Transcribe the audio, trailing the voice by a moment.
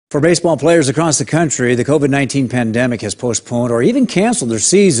For baseball players across the country, the COVID-19 pandemic has postponed or even canceled their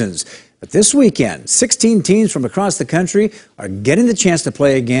seasons. But this weekend, 16 teams from across the country are getting the chance to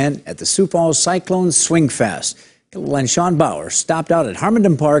play again at the Sioux Falls Cyclone Swing Fest. And Sean Bauer stopped out at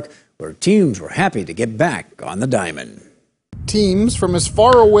Harmondon Park, where teams were happy to get back on the diamond. Teams from as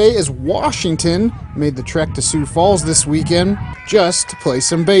far away as Washington made the trek to Sioux Falls this weekend just to play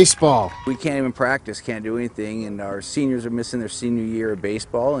some baseball. We can't even practice, can't do anything, and our seniors are missing their senior year of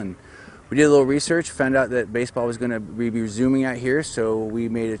baseball. And we did a little research, found out that baseball was going to be resuming out here, so we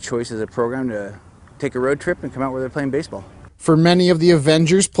made a choice as a program to take a road trip and come out where they're playing baseball. For many of the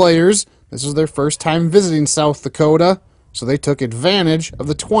Avengers players, this was their first time visiting South Dakota, so they took advantage of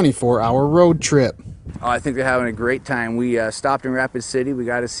the 24-hour road trip. Oh, I think they're having a great time. We stopped in Rapid City. We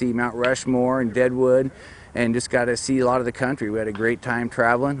got to see Mount Rushmore and Deadwood, and just got to see a lot of the country. We had a great time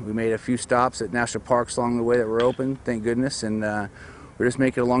traveling. We made a few stops at national parks along the way that were open, thank goodness, and we're just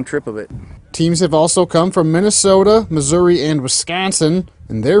making a long trip of it. Teams have also come from Minnesota, Missouri, and Wisconsin,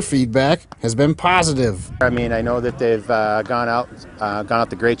 and their feedback has been positive. I mean, I know that they've gone out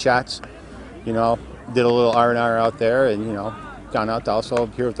to Great Shots, did a little R&R out there, and gone out to also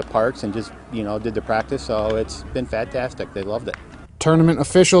here at the parks and just did the practice, so it's been fantastic. They loved it. Tournament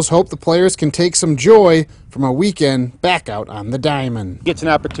officials hope the players can take some joy from a weekend back out on the diamond. Gets an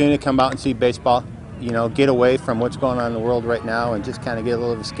opportunity to come out and see baseball, get away from what's going on in the world right now and just kind of get a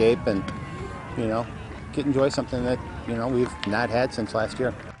little escape and enjoy something that we've not had since last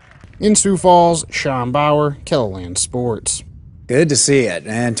year. In Sioux Falls, Sean Bauer, KELOLAND Sports. Good to see it.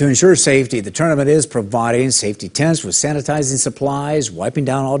 And to ensure safety, the tournament is providing safety tents with sanitizing supplies, wiping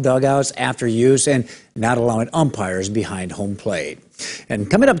down all dugouts after use, and not allowing umpires behind home plate.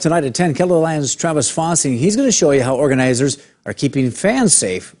 And coming up tonight at 10, KELOLAND's Travis Fossing, he's going to show you how organizers are keeping fans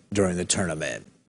safe during the tournament.